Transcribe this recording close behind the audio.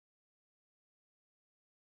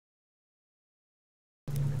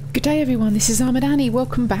Good day everyone, this is Ahmed Annie.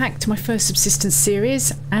 Welcome back to my first Subsistence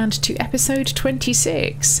series and to episode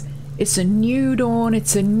 26. It's a new dawn,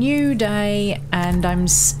 it's a new day, and I'm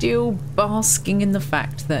still basking in the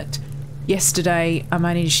fact that yesterday I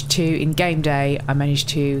managed to, in game day, I managed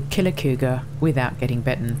to kill a cougar without getting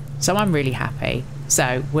bitten. So I'm really happy.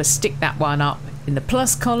 So we'll stick that one up in the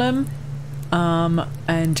plus column and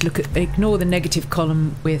ignore the negative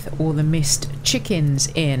column with all the missed chickens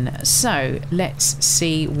in. So let's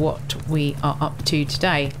see what we are up to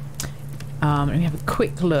today. Let me have a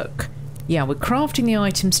quick look. Yeah, we're crafting the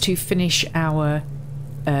items to finish our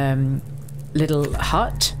little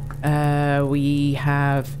hut. We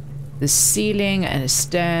have the ceiling and the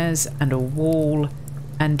stairs and a wall,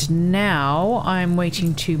 and now I'm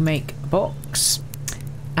waiting to make a box.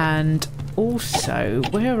 And also,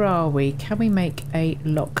 where are we? Can we make a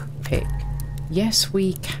lockpick? Yes,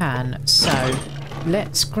 we can. So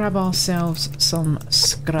let's grab ourselves some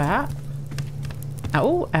scrap.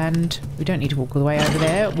 Oh, and we don't need to walk all the way over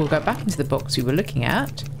there. We'll go back into the box we were looking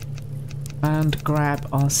at and grab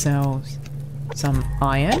ourselves some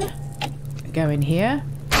iron. Go in here.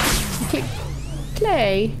 Click.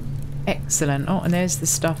 Play. Excellent. Oh, and there's the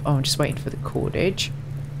stuff. Oh, I'm just waiting for the cordage.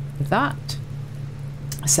 That.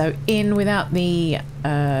 So in without the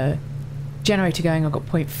generator going, I've got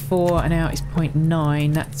 0.4 and out is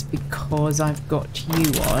 0.9. That's because I've got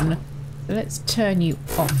you on. So let's turn you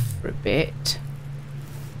off for a bit.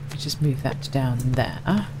 Let's just move that down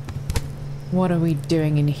there. What are we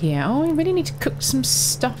doing in here? Oh, we really need to cook some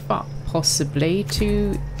stuff up, possibly,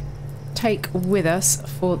 to take with us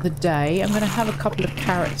for the day. I'm going to have a couple of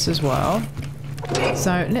carrots as well.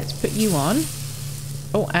 So let's put you on.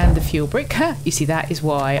 Oh, and the fuel brick. You see, that is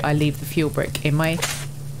why I leave the fuel brick in my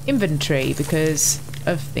inventory, because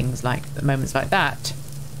of things like moments like that.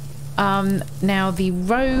 Now the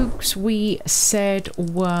rogues we said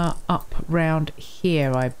were up round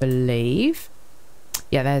here, I believe.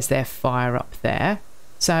 Yeah, there's their fire up there.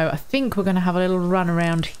 So I think we're going to have a little run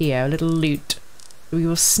around here, a little loot. We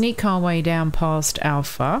will sneak our way down past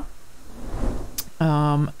Alpha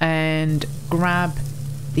and grab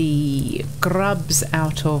the grubs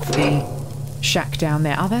out of the shack down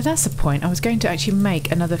there. Oh, that's the point. I was going to actually make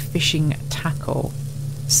another fishing tackle.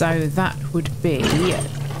 So that would be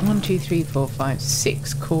 1, 2, 3, 4, 5,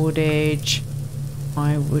 6 cordage.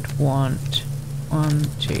 I would want 1,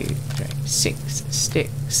 2, 3, 6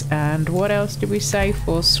 sticks. And what else did we say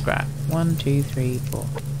for scrap? 1, 2, 3, 4.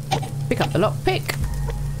 Pick up the lockpick.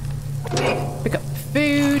 Pick up the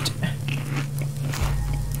food.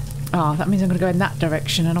 Oh, that means I'm going to go in that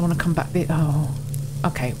direction and I want to come back there. Oh,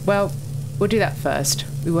 okay. Well, we'll do that first.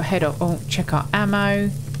 We will head off. Oh, check our ammo.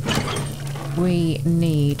 We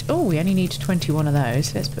need... Oh, we only need 21 of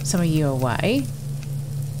those. Let's put some of you away.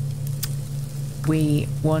 We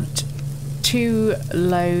want 2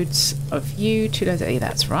 loads of you. 2 loads of... Yeah,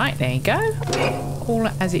 that's right. There you go. All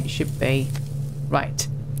as it should be. Right.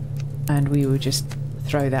 And we will just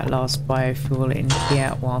throw that last biofuel in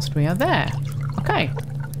here whilst we are there. Okay.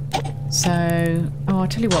 So, oh, I'll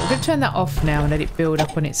tell you what, we're going to turn that off now and let it build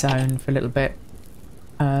up on its own for a little bit.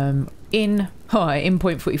 In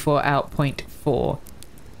 0.44, out 0.4.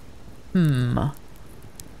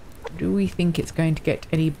 Do we think it's going to get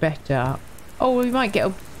any better? Oh, we might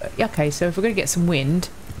get a... Okay, so if we're going to get some wind,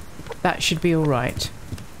 that should be alright.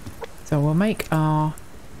 So we'll make our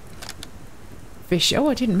fish... Oh,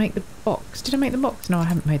 I didn't make the box. Did I make the box? No, I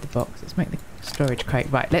haven't made the box. Let's make the storage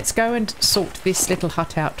crate. Right, let's go and sort this little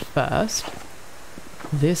hut out first.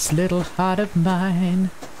 This little hut of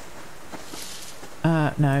mine.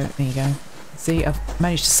 No, there you go. See, I've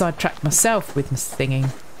managed to sidetrack myself with my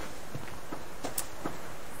singing.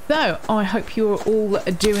 So, I hope you're all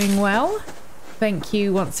doing well. Thank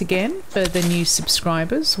you once again for the new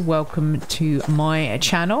subscribers. Welcome to my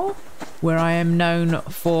channel, where I am known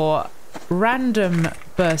for random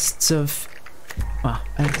bursts of... Well,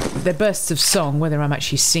 they're bursts of song. Whether I'm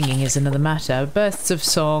actually singing is another matter. Bursts of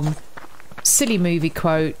song, silly movie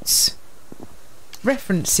quotes,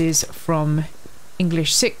 references from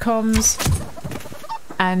English sitcoms,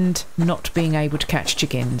 and not being able to catch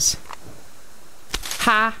chickens.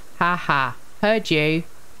 Ha ha ha. Heard you.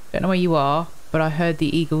 Don't know where you are, but I heard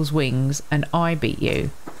the eagle's wings and I beat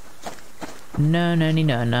you. No, no, no,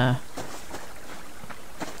 no, no.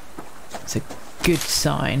 It's a good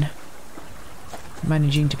sign.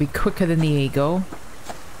 Managing to be quicker than the eagle.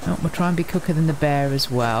 Oh, we'll try and be quicker than the bear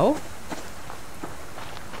as well.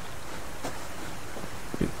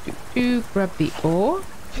 Grab the ore,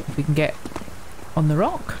 if we can get on the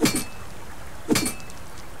rock.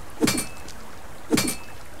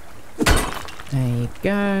 There you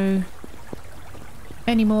go.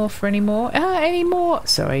 Any more for any more? Any more?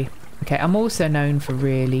 Sorry. Okay, I'm also known for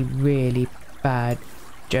really, really bad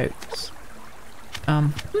jokes.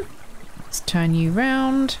 Let's turn you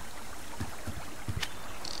round.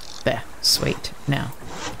 There, sweet. Now,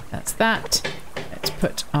 that's that. Let's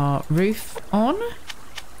put our roof on.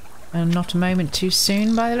 And not a moment too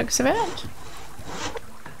soon by the looks of it.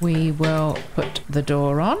 We will put the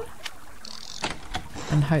door on.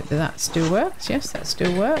 And hope that that still works. Yes, that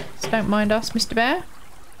still works. Don't mind us, Mr. Bear.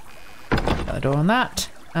 Got the door on that.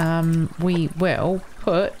 We will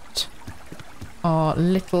put our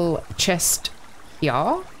little chest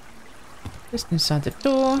here. Just inside the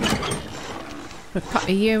door. Put a couple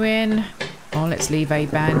of you in. Oh, let's leave a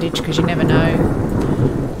bandage because you never know.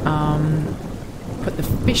 Put the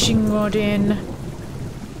fishing rod in.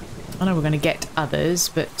 I know we're going to get others,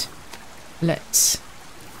 but let's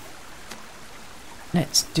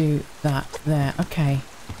do that there. Okay.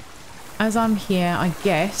 As I'm here, I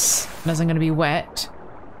guess, and as I'm going to be wet,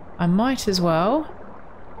 I might as well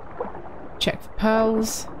check for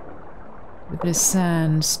pearls. A bit of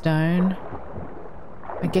sandstone.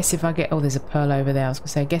 I guess if I get... Oh, there's a pearl over there. I was going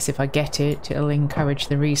to say, I guess if I get it, it'll encourage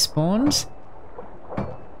the respawns.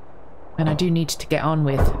 And I do need to get on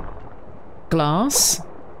with glass.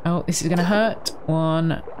 Oh, this is going to hurt.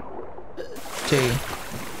 1, 2.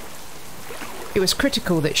 It was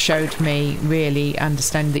critical that showed me really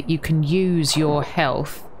understanding that you can use your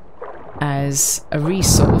health as a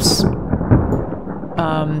resource.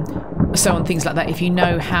 So on things like that, if you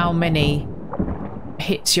know how many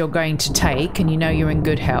hits you're going to take and you know you're in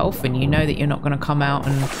good health and you know that you're not going to come out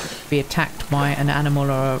and be attacked by an animal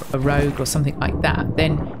or a rogue or something like that,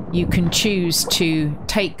 then you can choose to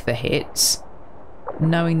take the hits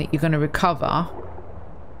knowing that you're going to recover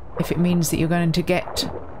if it means that you're going to get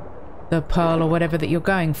the pearl or whatever that you're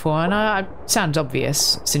going for. And it sounds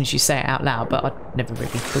obvious as soon as you say it out loud, but I'd never really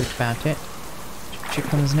thought about it. Should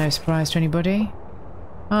come as no surprise to anybody.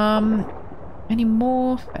 Any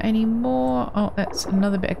more? Any more? Oh, that's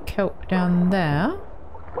another bit of kelp down there,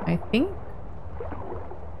 I think.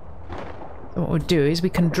 So what we'll do is we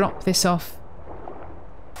can drop this off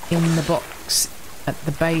in the box at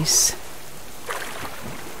the base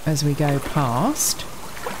as we go past.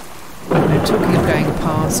 Now, talking of going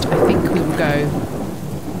past, I think we will go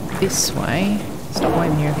this way. Stop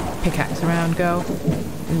waving your pickaxe around, girl.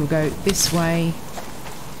 We will go this way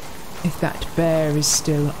if that bear is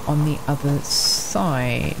still on the other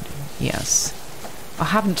side. Yes. I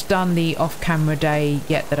haven't done the off-camera day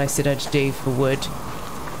yet that I said I'd do for wood.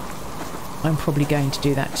 I'm probably going to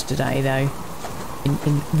do that today, though.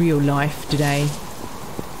 In real life today.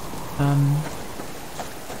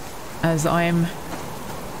 As I am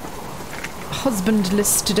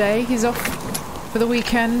husbandless today. He's off for the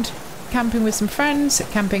weekend camping with some friends.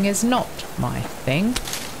 Camping is not my thing,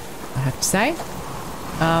 I have to say.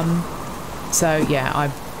 So yeah,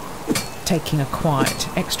 I'm taking a quiet,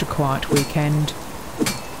 extra quiet weekend.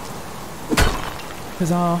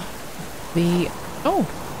 Because oh,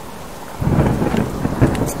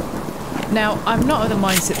 now I'm not of the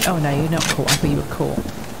mindset. Oh no, you're not caught. I thought you were caught.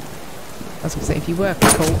 I was going to say if you were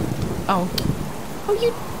caught. Oh,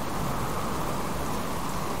 you.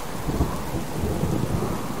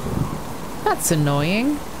 That's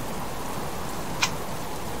annoying.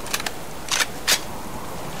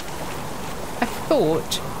 I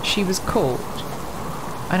thought she was caught.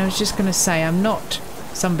 And I was just going to say, I'm not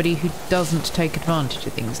somebody who doesn't take advantage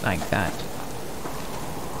of things like that.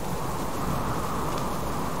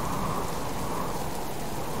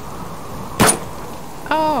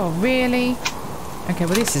 Oh, really? Okay,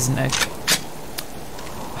 well this isn't okay.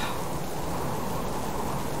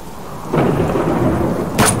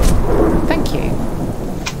 Thank you.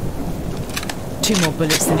 2 more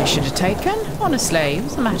bullets than it should have taken. Honestly,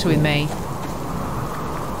 what's the matter with me?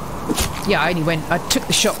 Yeah, I took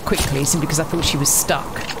the shot quickly simply because I thought she was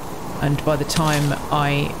stuck. And by the time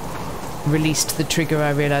I released the trigger,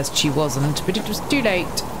 I realised she wasn't, but it was too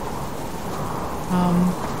late.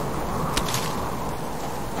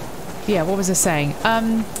 Yeah, what was I saying?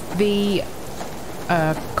 The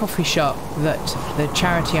coffee shop that the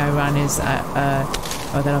charity I run is at,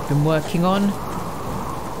 or that I've been working on,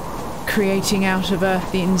 creating out of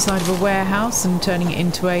the inside of a warehouse and turning it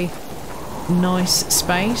into a nice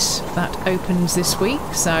space. That opens this week,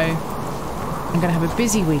 so I'm going to have a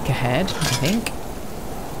busy week ahead, I think.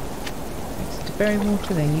 Next to berry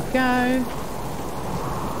water, there you go.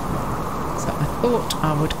 So I thought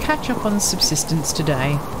I would catch up on subsistence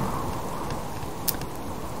today.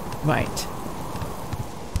 Right.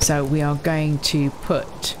 So we are going to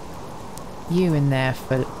put you in there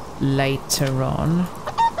for later on.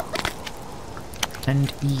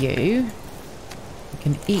 And you. We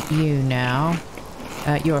can eat you now.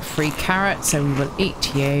 You're a free carrot, so we will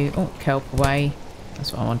eat you. Oh, kelp away.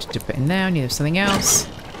 That's what I wanted to put in there. I knew there was something else.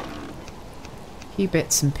 A few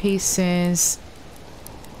bits and pieces.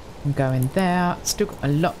 And go in there. Still got a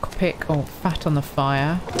lockpick. Oh, fat on the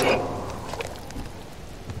fire.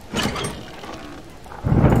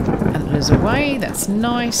 Antlers away. That's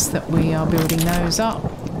nice that we are building those up.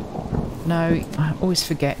 No, I always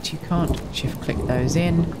forget. You can't shift click those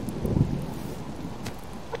in.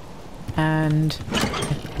 And I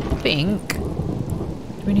think...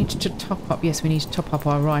 Do we need to top up? Yes, we need to top up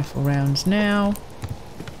our rifle rounds now.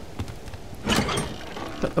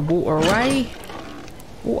 Put the water away.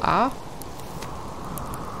 Water.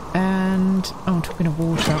 And... Oh, talking of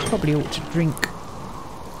water, I probably ought to drink...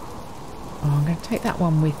 Oh, I'm going to take that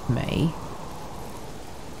one with me.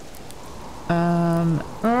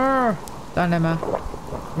 Dilemma.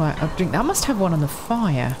 Right, I'll drink that. I must have one on the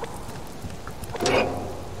fire.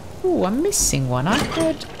 Oh, I'm missing one. I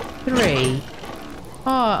had 3.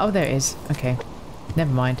 Oh, there it is. Okay.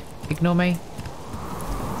 Never mind. Ignore me.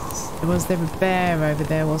 Was there a bear over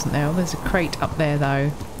there, wasn't there? Oh, there's a crate up there,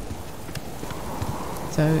 though.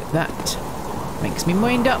 So that makes me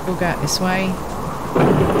wind up. We'll go out this way.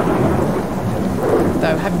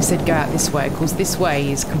 Though, having said go out this way, of course, this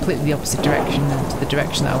way is completely the opposite direction to the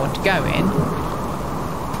direction that I want to go in.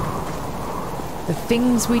 The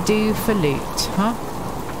things we do for loot, huh?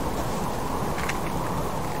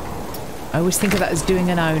 I always think of that as doing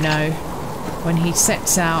an oh-no. When he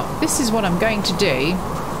sets out, this is what I'm going to do,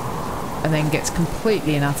 and then gets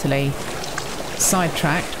completely and utterly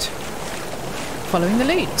sidetracked following the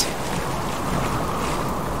loot.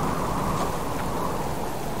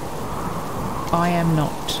 I am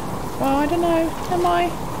not. Well, I don't know. Am I?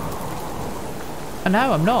 Oh,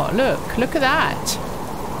 no, I'm not. Look at that.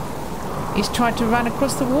 He's tried to run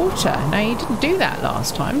across the water. No, you didn't do that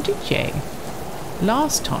last time, did you?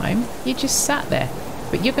 Last time, you just sat there.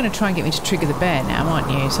 But you're going to try and get me to trigger the bear now, aren't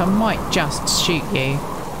you? So I might just shoot you.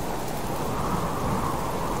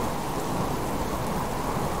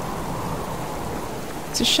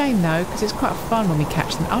 It's a shame, though, because it's quite fun when we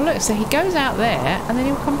catch them. Oh, look, so he goes out there, and then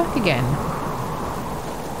he'll come back again.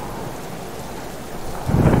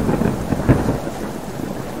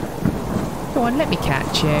 Go on, let me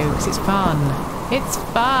catch you, because it's fun. It's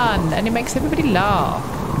fun, and it makes everybody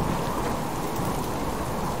laugh.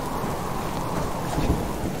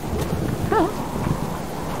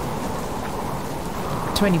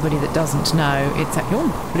 To anybody that doesn't know, it's actually...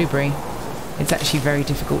 Oh, blueberry. It's actually very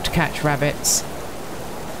difficult to catch rabbits.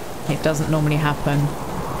 It doesn't normally happen.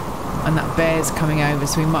 And that bear's coming over,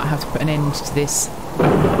 so we might have to put an end to this.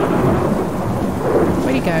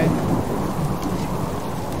 Where'd he go?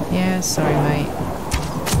 Yeah, sorry, mate.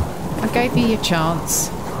 I gave you your chance.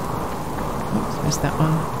 Oops, missed that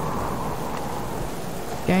one.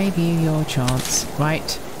 Gave you your chance.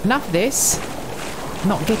 Right, enough of this.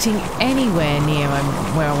 Not getting anywhere near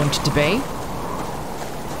where I wanted to be.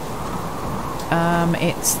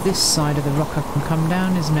 It's this side of the rock I can come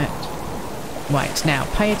down, isn't it? Right, now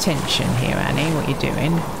pay attention here, Annie, what you're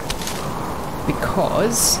doing.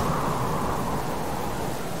 Because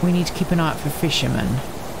we need to keep an eye out for fishermen.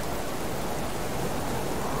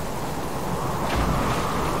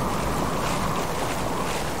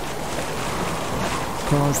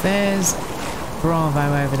 Because there's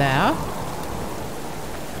Bravo over there,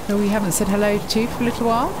 who we haven't said hello to for a little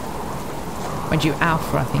while. Mind you,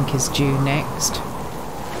 Alpha, I think, is due next.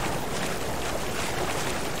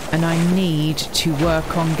 And I need to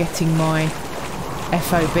work on getting my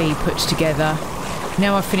FOB put together.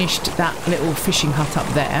 Now I've finished that little fishing hut up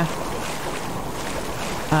there,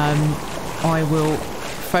 I will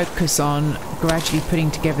focus on gradually putting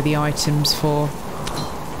together the items for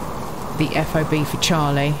the FOB for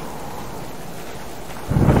Charlie.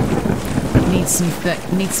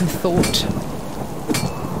 Needs some thought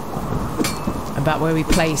about where we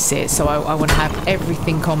place it, so I want to have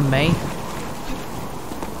everything on me,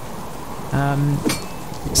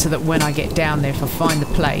 so that when I get down there, if I find the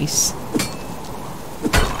place,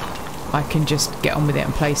 I can just get on with it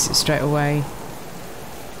and place it straight away. I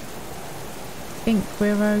think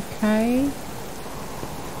we're okay.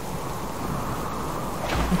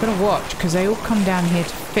 I'm gonna watch, because they all come down here to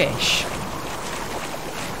fish.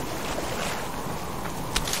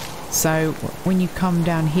 So when you come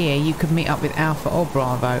down here, you could meet up with Alpha or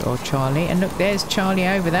Bravo or Charlie. And look, there's Charlie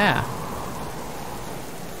over there.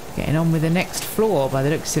 Getting on with the next floor by the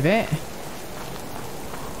looks of it.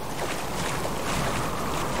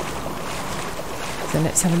 So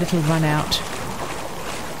let's have a little run out.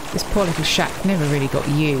 This poor little shack never really got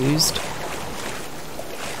used.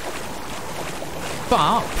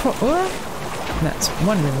 But that's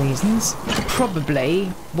one of the reasons. Probably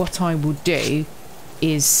what I will do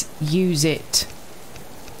is use it.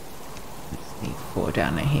 Let's see, 4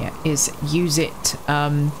 down here. Is use it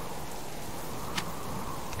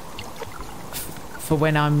for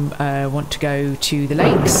when I'm want to go to the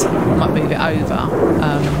lakes. I might move it over.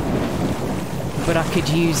 But I could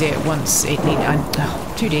use it once it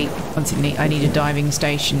too deep. Once I need a diving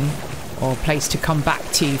station or a place to come back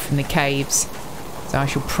to from the caves. So I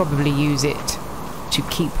shall probably use it to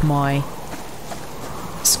keep my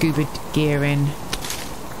scuba gear in.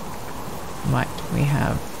 Right, we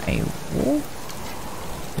have a wall.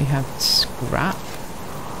 We have scrap.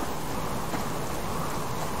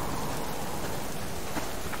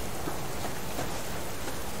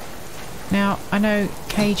 Now, I know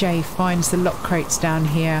KJ finds the lock crates down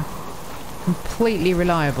here completely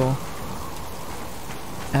reliable.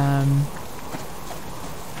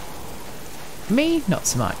 Me, not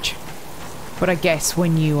so much. But I guess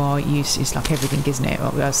when you are used, it's like everything, isn't it?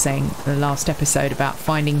 What I was saying in the last episode about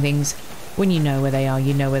finding things, when you know where they are,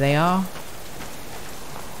 you know where they are.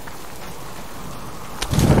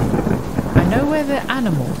 I know where the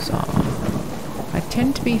animals are. I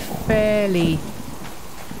tend to be fairly...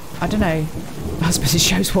 I don't know. I suppose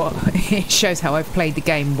it shows how I've played the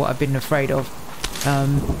game, what I've been afraid of.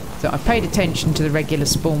 So I've paid attention to the regular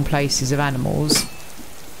spawn places of animals.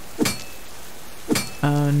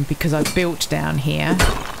 Because I've built down here.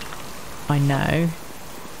 I know.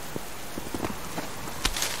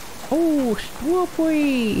 Oh,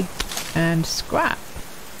 wobbly! And scrap.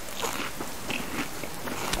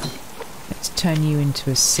 Let's turn you into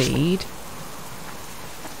a seed.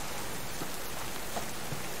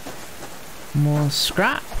 More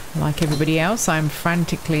scrap. Like everybody else, I'm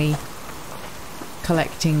frantically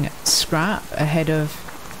collecting scrap ahead of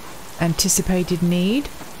anticipated need.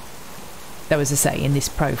 Though, as I say, in this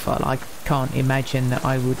profile, I can't imagine that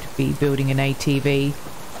I would be building an ATV.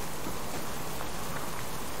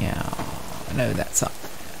 Yeah, I know that's up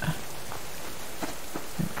there.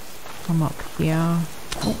 Come up here.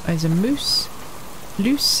 Oh, there's a moose.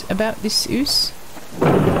 Loose about this oose.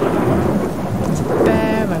 There's a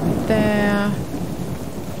bear over there.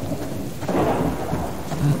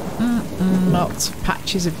 Lots of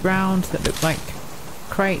patches of ground that look like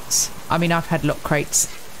crates. I mean, I've had lock crates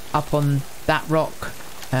up on that rock.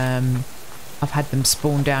 I've had them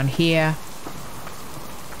spawn down here.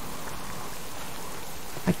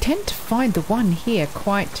 I tend to find the one here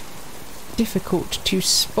quite difficult to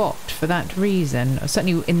spot for that reason.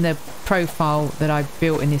 Certainly in the profile that I've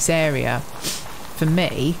built in this area, for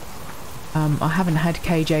me, I haven't had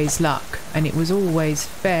KJ's luck, and it was always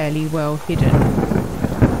fairly well hidden.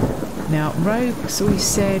 Now, rogues, we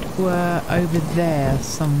said, were over there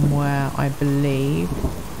somewhere, I believe.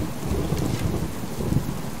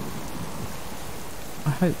 I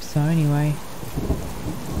hope so, anyway.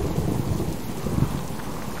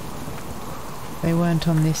 They weren't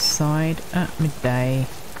on this side at midday.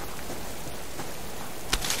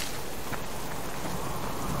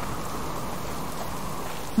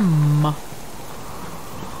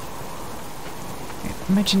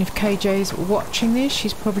 Imagine if KJ's watching this,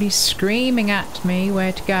 she's probably screaming at me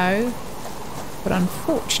where to go. But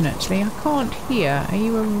unfortunately, I can't hear. Are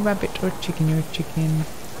you a rabbit or a chicken? You're a chicken.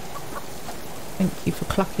 Thank you for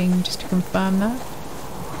clucking, just to confirm that.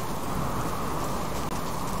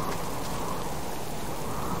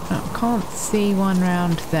 I can't see one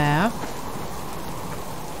round there.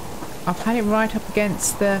 I've had it right up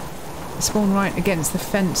against the spawn, right against the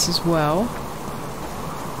fence as well.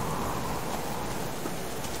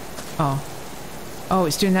 Oh,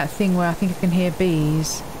 it's doing that thing where I think I can hear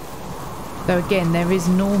bees. Though again, there is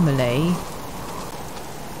normally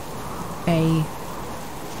a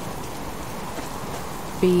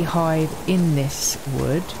beehive in this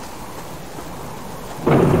wood.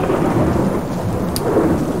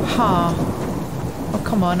 Ha! Oh,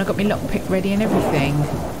 come on, I got my lockpick ready and everything.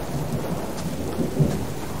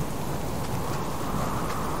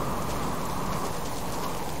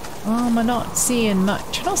 Oh, am I not seeing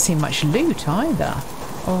much? I'm not seeing much loot either.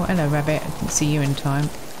 Oh, hello, rabbit. I didn't see you in time.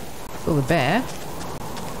 Oh, the bear.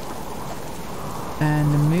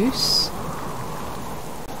 And the moose.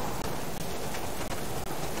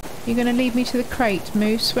 You're going to lead me to the crate,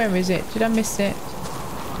 moose? Where is it? Did I miss it?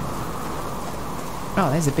 Oh,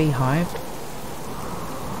 there's a beehive.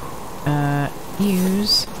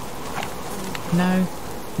 Use. No.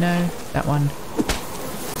 No. That one.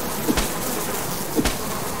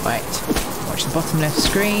 Right. Watch the bottom left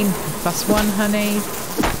screen. +1, honey.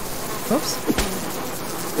 Oops.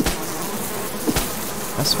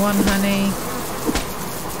 +1, honey.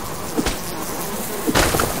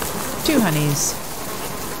 2 honeys.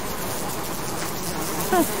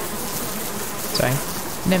 Huh. Sorry,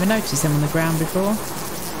 never noticed them on the ground before.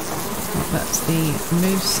 Oh, that's the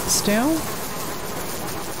moose still.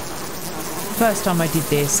 First time I did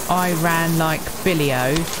this, I ran like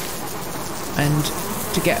Billy-O, and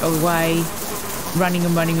to get away, running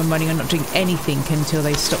and running and running and not doing anything until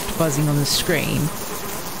they stopped buzzing on the screen.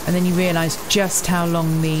 And then you realise just how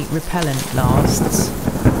long the repellent lasts.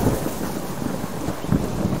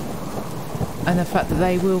 And the fact that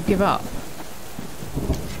they will give up.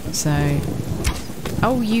 So...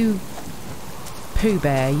 Oh, you... Pooh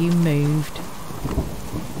Bear, you moved.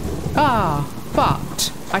 Ah,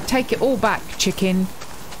 but... I take it all back, chicken.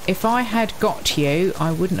 If I had got you,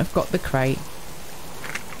 I wouldn't have got the crate.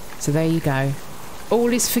 So there you go.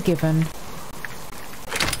 All is forgiven.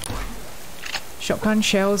 Shotgun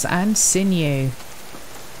shells and sinew.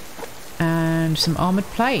 And some armoured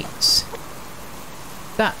plates.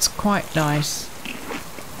 That's quite nice.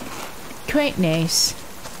 Quite nice.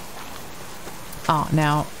 Ah,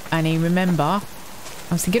 now, Annie, remember, I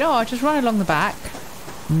was thinking, oh, I'll just run along the back.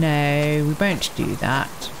 No, we won't do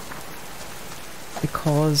that.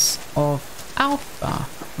 Because of Alpha.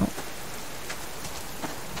 Oh.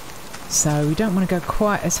 So we don't want to go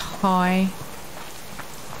quite as high.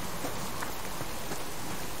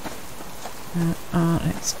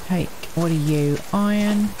 Let's take, what are you?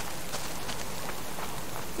 Iron.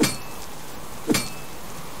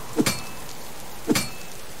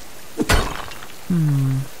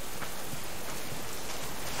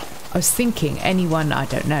 I was thinking anyone, I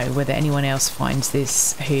don't know whether anyone else finds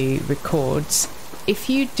this who records, if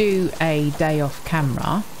you do a day off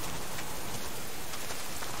camera,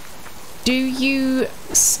 do you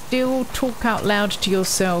still talk out loud to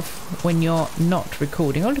yourself when you're not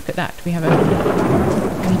recording? Oh, look at that. We have a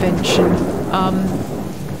convention.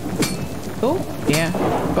 Oh, yeah.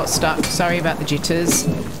 Got stuck. Sorry about the jitters.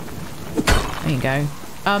 There you go.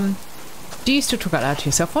 Do you still talk out loud to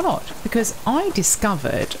yourself or not? Because I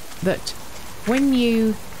discovered that when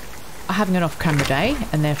you are having an off-camera day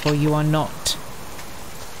and therefore you are not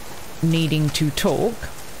needing to talk,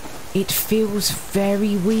 it feels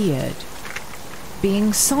very weird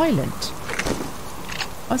being silent.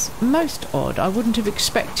 That's most odd. I wouldn't have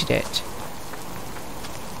expected it.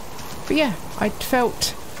 But yeah, I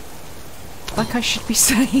felt like I should be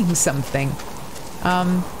saying something.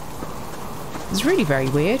 It's really very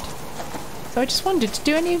weird. So I just wondered,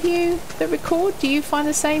 do any of you that record, do you find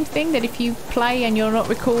the same thing? That if you play and you're not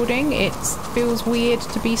recording, it feels weird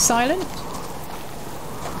to be silent?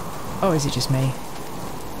 Or is it just me?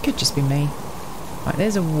 Could just be me. Right,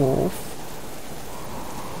 there's a wolf.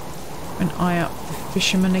 An eye up the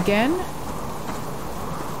fisherman again.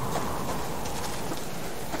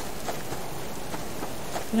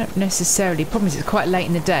 I don't necessarily... Problem is, it's quite late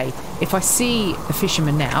in the day. If I see a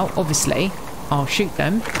fisherman now, obviously, I'll shoot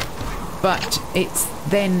them. But it's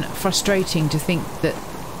then frustrating to think that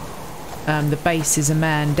the base is a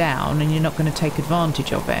man down and you're not going to take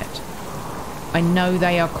advantage of it. I know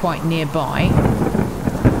they are quite nearby,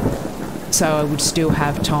 so I would still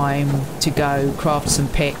have time to go craft some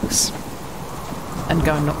picks and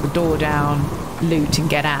go and knock the door down, loot and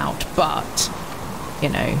get out. But, you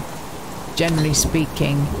know, generally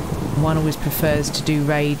speaking, one always prefers to do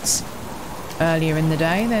raids earlier in the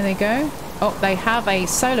day. There they go. Oh, they have a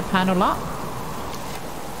solar panel up.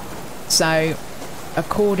 So,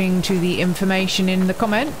 according to the information in the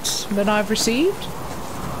comments that I've received,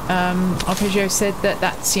 Arpeggio said that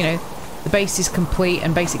that's, you know, the base is complete,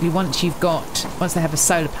 and basically once they have a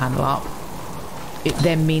solar panel up, it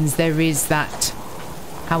then means there is that,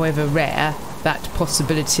 however rare, that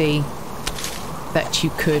possibility that you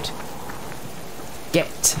could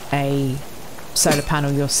get a solar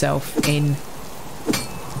panel yourself in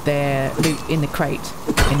their loot in the crate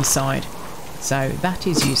inside. So that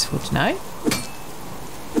is useful to know.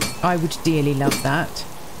 I would dearly love that.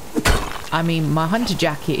 I mean, my hunter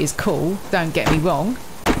jacket is cool, don't get me wrong,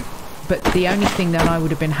 but the only thing that I would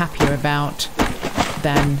have been happier about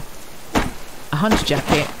than a hunter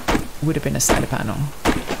jacket would have been a solar panel.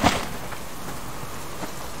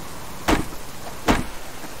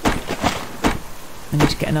 I need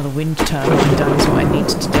to get another wind turbine done is what I need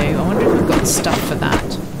to do. I wonder if I've got the stuff for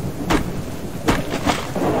that.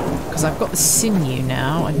 Because I've got the sinew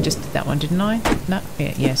now. I just did that one, didn't I? No?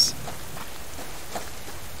 Yeah, yes.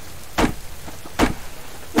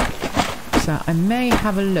 So I may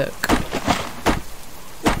have a look.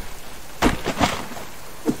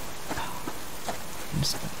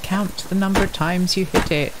 Just count the number of times you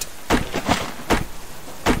hit it.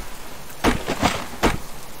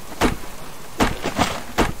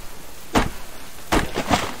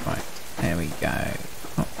 Right.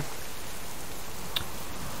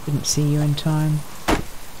 Didn't see you in time.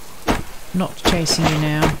 Not chasing you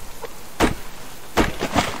now.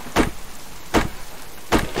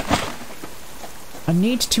 I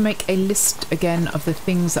need to make a list again of the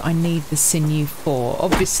things that I need the sinew for.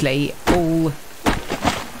 Obviously, all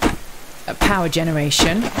power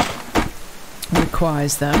generation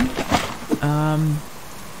requires them.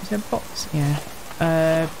 Is there a box? Yeah.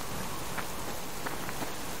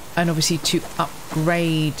 And obviously to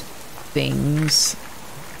upgrade things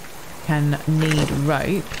can need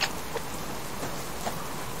rope.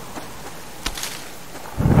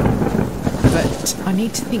 But I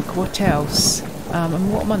need to think what else.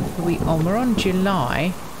 And what month are we on? We're on July.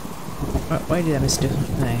 Where did I miss it?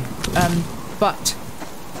 No. But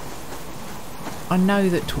I know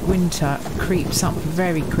that winter creeps up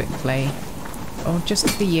very quickly. Oh, just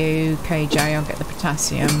for you, KJ, I'll get the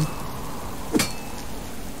potassium.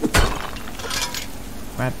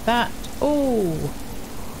 Grab that. Oh,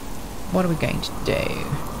 what are we going to do?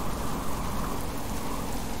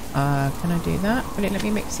 Can I do that? Will it let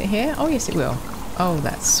me mix it here? Oh, yes, it will. Oh,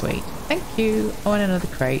 that's sweet. Thank you. Oh, and another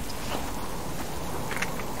crate.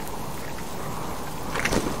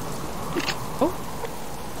 Oh.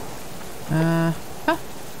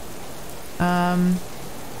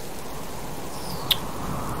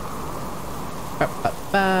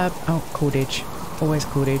 Oh, cordage. Always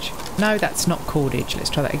cordage. No, that's not cordage. Let's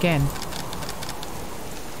try that again.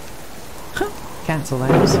 Cancel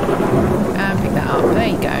those. And pick that up. There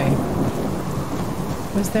you go.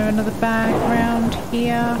 Was there another bag around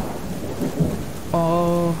here?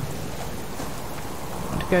 Oh.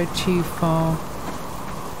 Not to go too far.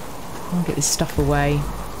 I'll get this stuff away.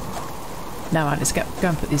 No, right, let's go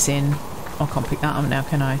and put this in. I can't pick that up now,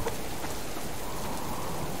 can I?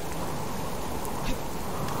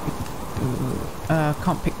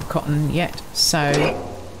 Can't pick the cotton yet, so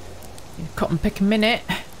cotton pick a minute.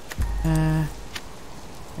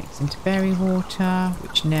 Mix into berry water,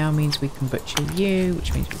 which now means we can butcher you,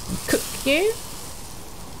 which means we can cook you.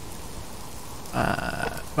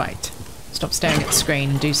 Right, stop staring at the screen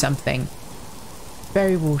and do something.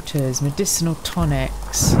 Berry waters, medicinal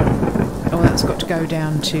tonics. Oh, that's got to go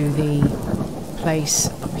down to the place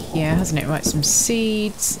up here, hasn't it? Right, some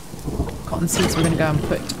seeds. Cotton seeds we're going to go and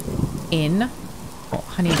put in. Oh,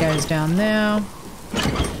 honey goes down there.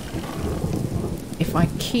 If I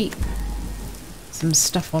keep some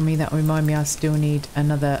stuff on me, that will remind me I still need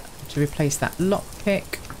another to replace that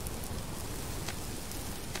lockpick.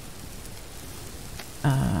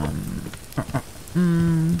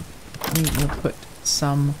 We will put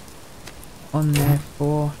some on there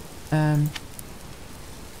for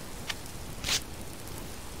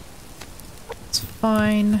it's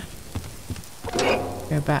fine.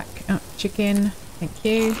 Go back. Oh, chicken. Thank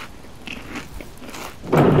you.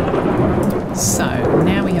 So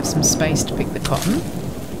now we have some space to pick the cotton.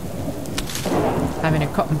 Having a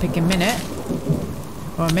cotton picking minute,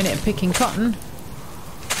 or a minute of picking cotton.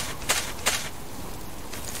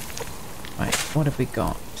 Right, what have we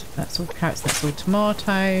got? That's all carrots, that's all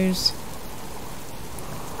tomatoes.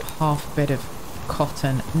 Half a bit of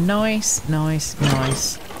cotton. Nice, nice,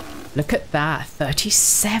 nice. Look at that,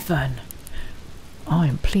 37. I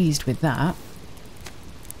am pleased with that.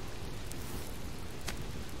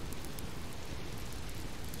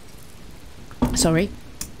 Sorry,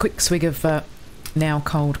 quick swig of now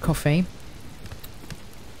cold coffee.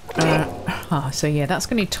 So yeah, that's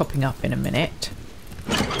going to need topping up in a minute.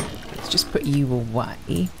 Let's just put you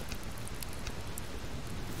away.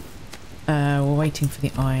 We're waiting for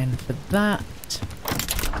the iron for that.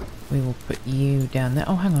 We will put you down there.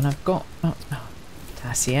 Oh, hang on, I've got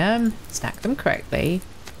potassium. Stack them correctly.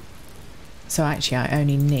 So actually I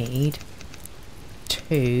only need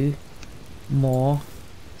 2 more.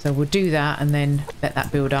 So we'll do that and then let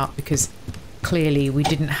that build up, because clearly we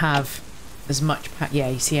didn't have as much. Yeah,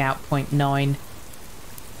 you see out 0.9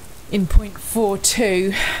 in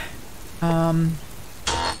 0.42.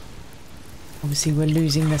 Obviously we're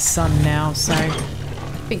losing the sun now, so I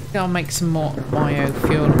think I'll make some more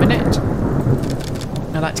biofuel in a minute.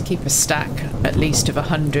 I like to keep a stack at least of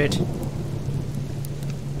 100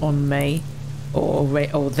 on me, or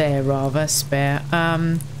there rather, spare.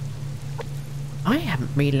 I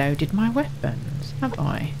haven't reloaded my weapons, have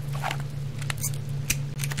I?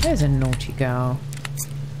 There's a naughty girl.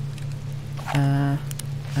 And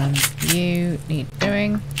you need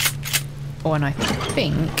doing. Oh, and I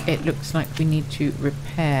think it looks like we need to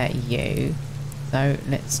repair you. So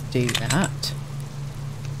let's do that.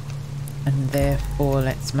 And therefore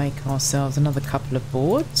let's make ourselves another couple of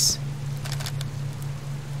boards.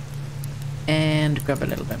 And grab a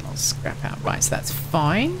little bit more scrap out. Right, so that's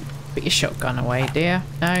fine. Put your shotgun away, dear.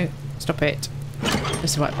 No, stop it.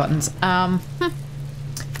 Press the right buttons.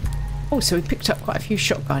 Oh, so we picked up quite a few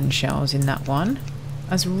shotgun shells in that one.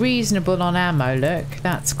 That's reasonable on ammo, look.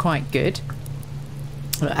 That's quite good.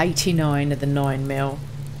 89 of the 9mm.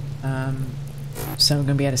 So we're going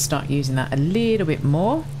to be able to start using that a little bit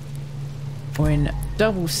more. We're in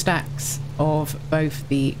double stacks of both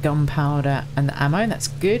the gunpowder and the ammo. That's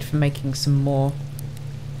good for making some more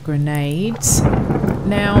grenades.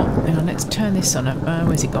 Now, hang on, let's turn this on.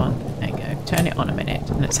 Where's it gone? There you go. Turn it on a minute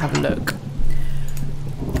and let's have a look.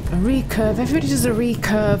 A recurve. Everybody does a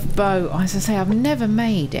recurve bow. As I say, I've never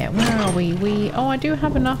made it. Where are we? Oh, I do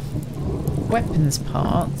have enough weapons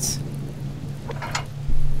parts.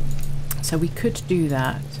 So we could do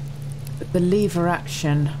that. But the lever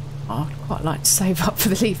action, I'd quite like to save up for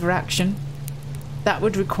the lever action. That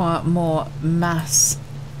would require more mass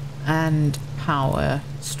and power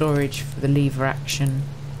storage for the lever action.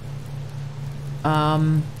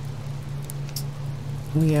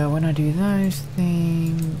 Yeah, when I do those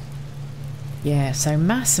things, yeah, so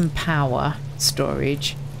mass and power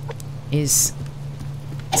storage is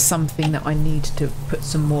something that I need to put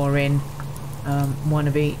some more in. One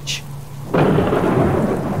of each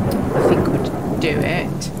I think would do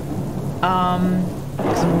it,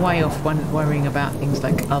 because I'm way off worrying about things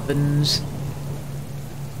like ovens.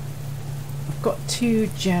 I've got 2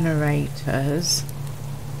 generators.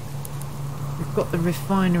 We've got the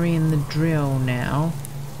refinery and the drill now.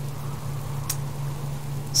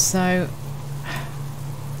 So,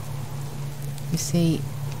 you see,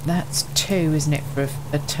 that's 2, isn't it, for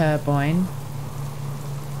a turbine?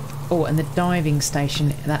 Oh, and the diving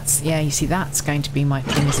station, that's, yeah, you see, that's going to be my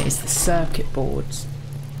thing, is it? It's the circuit boards.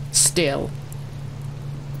 Still.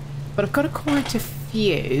 But I've got quite a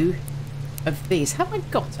few of these. Have I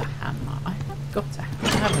got a hammer? I have got a hammer.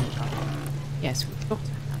 I haven't got one. Yes, we've got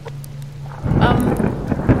a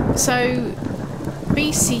hammer. So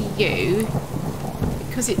BCU,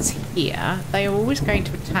 because it's here, they are always going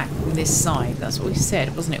to attack from this side. That's what we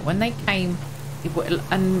said, wasn't it? When they came,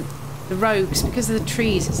 and the rogues, because of the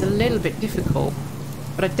trees, it's a little bit difficult.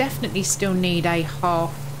 But I definitely still need a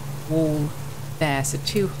half wall there, so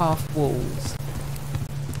 2 half walls.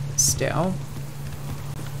 Still.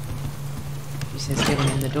 She says getting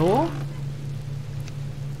in the door.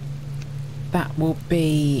 That will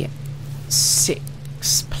be 6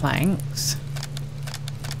 planks.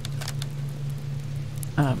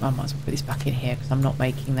 I might as well put this back in here because I'm not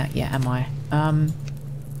making that yet, am I?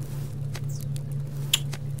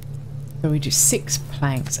 So we do 6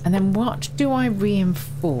 planks, and then what do I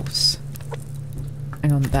reinforce?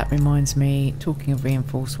 Hang on, that reminds me, talking of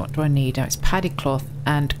reinforce, what do I need? Oh, it's padded cloth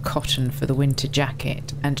and cotton for the winter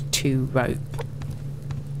jacket, and 2 rope.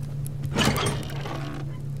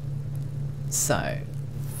 So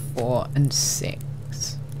 4 and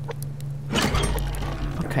 6.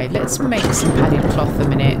 Okay, let's make some padded cloth a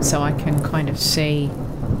minute so I can kind of see.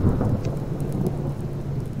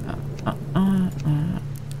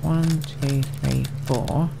 1, 2, 3,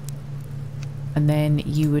 4. And then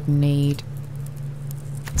you would need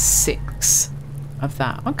 6 of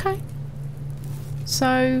that. Okay.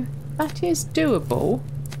 So that is doable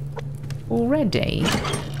already.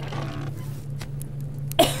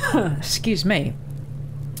 Excuse me.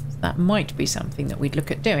 That might be something that we'd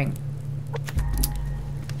look at doing.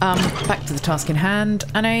 Back to the task in hand,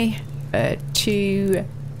 Annie. 2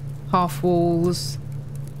 half walls,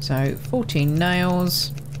 so 14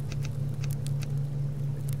 nails,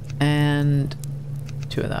 and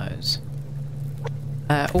 2 of those.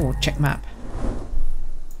 Oh, check map.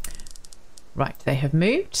 Right, they have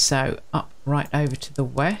moved, so up right over to the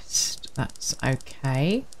west. That's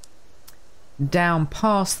okay. Down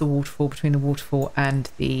past the waterfall, between the waterfall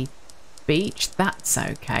and the beach, that's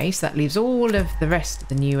okay. So that leaves all of the rest of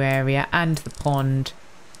the new area and the pond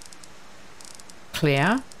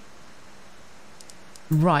clear.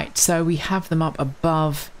 Right, so we have them up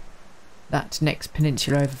above that next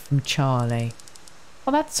peninsula over from Charlie.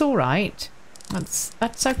 Well, that's all right.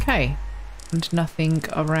 That's okay. And nothing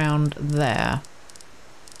around there.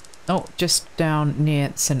 Oh, just down near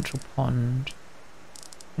the central pond.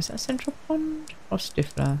 Is that a central pond or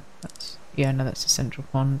Stifler? That's, yeah, no, that's a central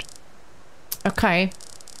pond. Okay,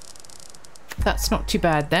 that's not too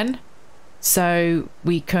bad then. So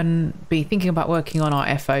we can be thinking about working on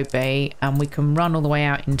our FOB, and we can run all the way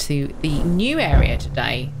out into the new area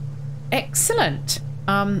today. Excellent.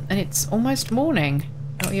 And it's almost morning.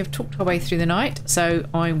 We have talked our way through the night, so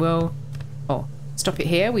I will stop it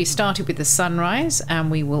here. We started with the sunrise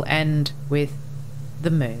and we will end with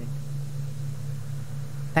the moon.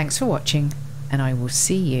 Thanks for watching, and I will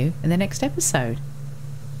see you in the next episode.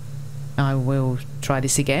 I will try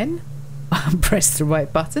this again. Press the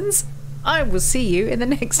right buttons. I will see you in the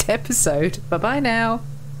next episode. Bye bye now.